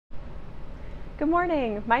Good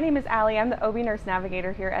morning. My name is Alli. I'm the OB Nurse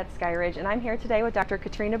Navigator here at Skyridge, and I'm here today with Dr.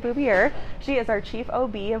 Katrina Bubier. She is our Chief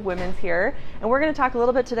OB of Women's here, and we're going to talk a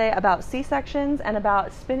little bit today about C-sections and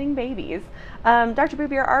about spinning babies. Dr.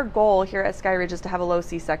 Bubier, our goal here at Skyridge is to have a low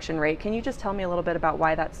C-section rate. Can you just tell me a little bit about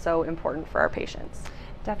why that's so important for our patients?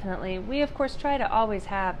 Definitely. We of course try to always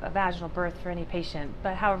have a vaginal birth for any patient,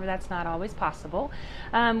 but however that's not always possible.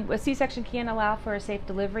 A C-section can allow for a safe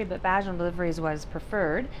delivery, but vaginal delivery is what is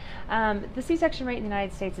preferred. The C-section rate in the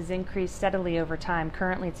United States has increased steadily over time.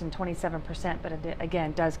 Currently it's in 27%, but it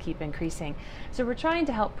again does keep increasing. So we're trying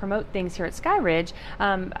to help promote things here at Skyridge,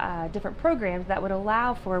 different programs that would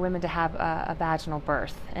allow for women to have a vaginal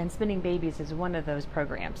birth, and spinning babies is one of those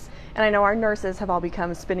programs. And I know our nurses have all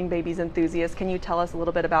become spinning babies enthusiasts. Can you tell us a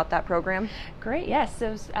little bit about that program? Great, yes.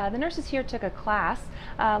 So the nurses here took a class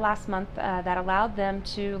last month that allowed them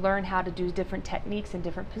to learn how to do different techniques and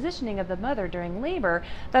different positioning of the mother during labor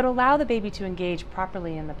that allow the baby to engage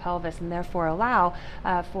properly in the pelvis and therefore allow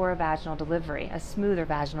for a vaginal delivery, a smoother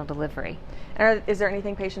vaginal delivery. And is there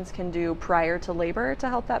anything patients can do prior to labor to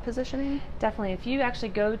help that positioning? Definitely. If you actually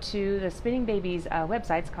go to the Spinning Babies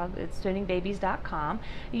website, it's spinningbabies.com,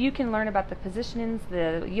 you can learn about the positionings,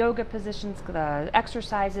 the yoga positions, the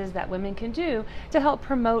exercises that women can do to help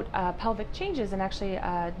promote pelvic changes and actually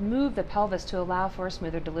move the pelvis to allow for a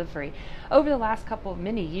smoother delivery. Over the last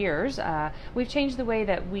many years, we've changed the way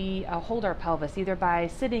that we hold our pelvis, either by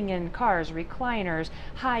sitting in cars, recliners,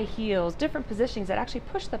 high heels, different positionings that actually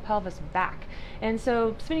push the pelvis back. And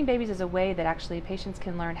so spinning babies is a way that actually patients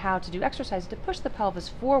can learn how to do exercises to push the pelvis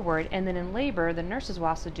forward, and then in labor the nurses will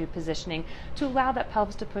also do positioning to allow that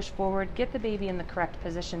pelvis to push forward, get the baby in the correct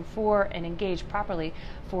position for and engage properly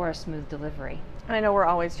for a smooth delivery. And I know we're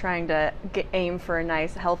always trying to aim for a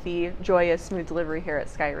nice, healthy, joyous, smooth delivery here at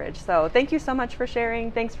Skyridge. So thank you so much for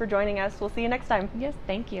sharing. Thanks for joining us. We'll see you next time. Yes,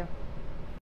 thank you.